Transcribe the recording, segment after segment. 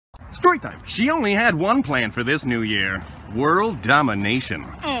Story time. She only had one plan for this new year. World domination.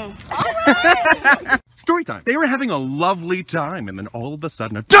 Story time. They were having a lovely time, and then all of a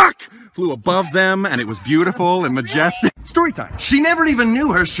sudden a duck flew above them, and it was beautiful and majestic. Really? Story time. She never even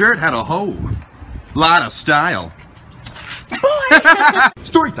knew her shirt had a hole. Lot of style.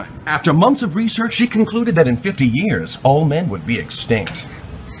 Story time. After months of research, she concluded that in 50 years, all men would be extinct.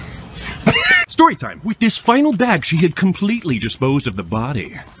 Story time. With this final bag, she had completely disposed of the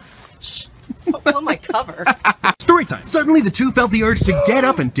body. Oh, my cover. Story time. Suddenly, the two felt the urge to get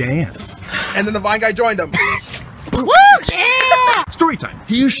up and dance. And then the vine guy joined them. Woo! Yeah! Story time.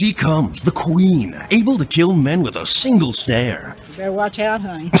 Here she comes, the queen, able to kill men with a single stare. You better watch out,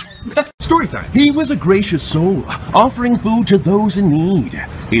 honey. Story time. He was a gracious soul, offering food to those in need.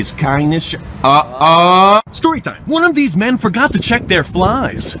 His kindness... Story time. One of these men forgot to check their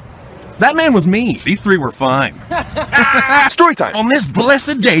flies. That man was me. These three were fine. Story time. On this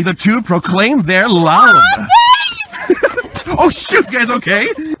blessed day, the two proclaimed their love. Oh, shoot, you guys okay?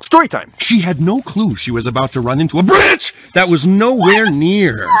 Story time. She had no clue she was about to run into a bridge that was nowhere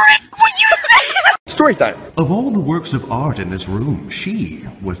near. What would you say? Story time. Of all the works of art in this room, she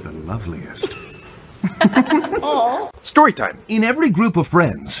was the loveliest. Story time. In every group of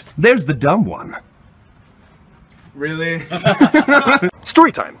friends, there's the dumb one. Really?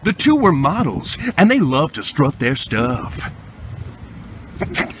 Story time. The two were models, and they loved to strut their stuff.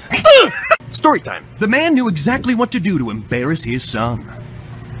 Story time. The man knew exactly what to do to embarrass his son.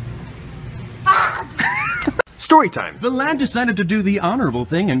 Story time. The lad decided to do the honorable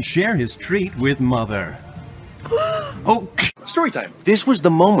thing and share his treat with mother. Oh, story time. This was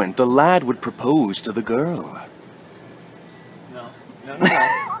the moment the lad would propose to the girl. No.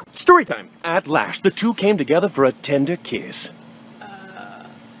 Story time. At last, the two came together for a tender kiss.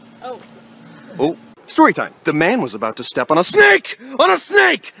 Oh. Story time. The man was about to step on a snake! On a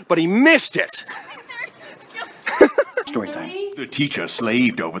snake! But he missed it! Story time. The teacher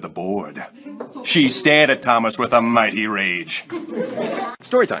slaved over the board. She stared at Thomas with a mighty rage.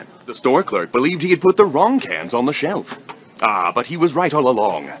 Story time. The store clerk believed he had put the wrong cans on the shelf. But he was right all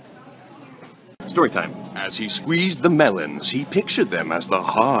along. Story time. As he squeezed the melons, he pictured them as the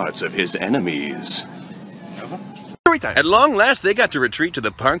hearts of his enemies. Story time. At long last, they got to retreat to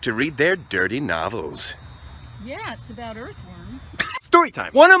the park to read their dirty novels. Yeah, it's about earthworms. Story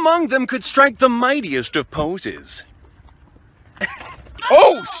time. One among them could strike the mightiest of poses.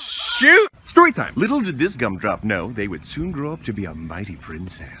 Oh, shoot! Story time. Little did this gumdrop know they would soon grow up to be a mighty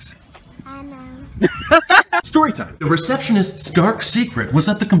princess. I know. Story time. The receptionist's dark secret was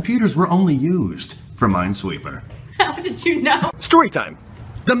that the computers were only used for Minesweeper. How did you know? Story time.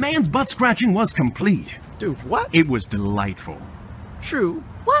 The man's butt scratching was complete. Dude, what? It was delightful. True.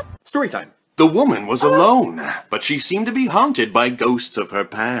 What? Story time. The woman was alone, but she seemed to be haunted by ghosts of her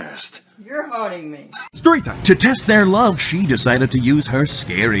past. You're haunting me. Story time. To test their love, she decided to use her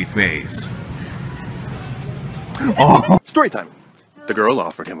scary face. Oh. Story time. The girl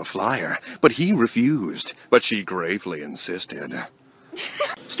offered him a flyer, but he refused, but she gravely insisted.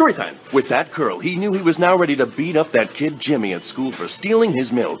 Story time. With that curl, he knew he was now ready to beat up that kid Jimmy at school for stealing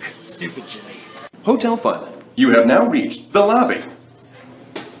his milk. Stupid Jimmy. Hotel fun. You have now reached the lobby.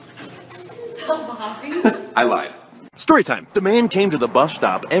 The lobby? I lied. Story time. The man came to the bus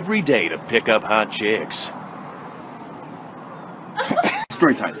stop every day to pick up hot chicks.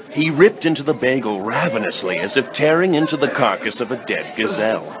 Story time. He ripped into the bagel ravenously as if tearing into the carcass of a dead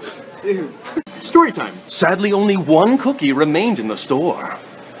gazelle. Dude. Story time. Sadly, only one cookie remained in the store.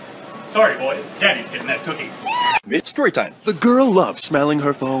 Sorry, boys. Daddy's getting that cookie. Story time. The girl loved smelling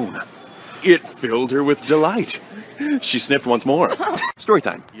her phone. It filled her with delight. She sniffed once more. Story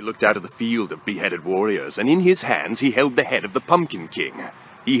time. He looked out at the field of beheaded warriors, and in his hands he held the head of the Pumpkin King.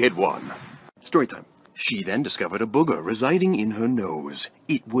 He had won. Story time. She then discovered a booger residing in her nose.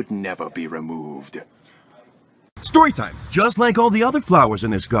 It would never be removed. Story time. Just like all the other flowers in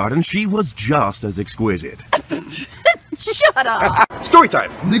this garden, she was just as exquisite. Shut up! Story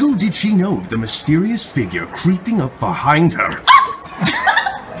time. Little did she know the mysterious figure creeping up behind her.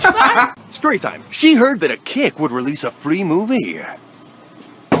 Story time. She heard that a kick would release a free movie.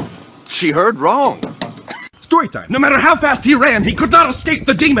 She heard wrong. Story time. No matter how fast he ran, he could not escape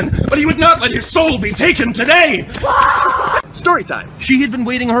the demon, but he would not let his soul be taken today. Story time. She had been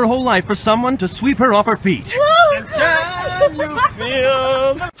waiting her whole life for someone to sweep her off her feet.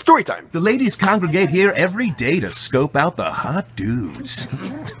 Story time. The ladies congregate here every day to scope out the hot dudes.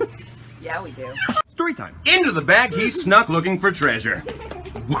 Yeah, we do. Story time. Into the bag he snuck looking for treasure.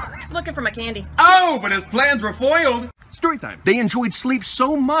 He's looking for my candy. Oh, but his plans were foiled. Story time. They enjoyed sleep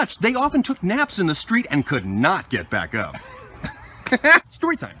so much, they often took naps in the street and could not get back up.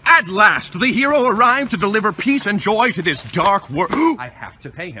 Story time. At last, the hero arrived to deliver peace and joy to this dark world. I have to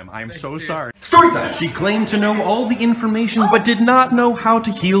pay him. I am so sorry. Story time. She claimed to know all the information, but did not know how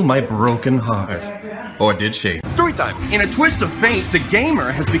to heal my broken heart. Or did she? Story time. In a twist of fate, the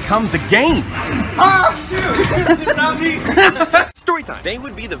gamer has become the game. It's not me. Story time. They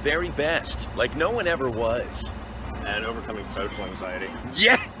would be the very best, like no one ever was. And overcoming social anxiety.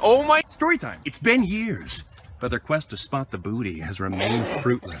 Yeah. Oh my. Story time. It's been years, but their quest to spot the booty has remained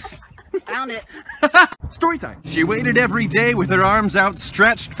fruitless. Found it. Story time. She waited every day with her arms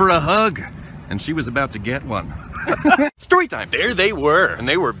outstretched for a hug, and she was about to get one. Story time. There they were, and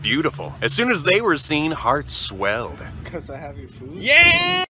they were beautiful. As soon as they were seen, hearts swelled. Because I have your food? Yeah!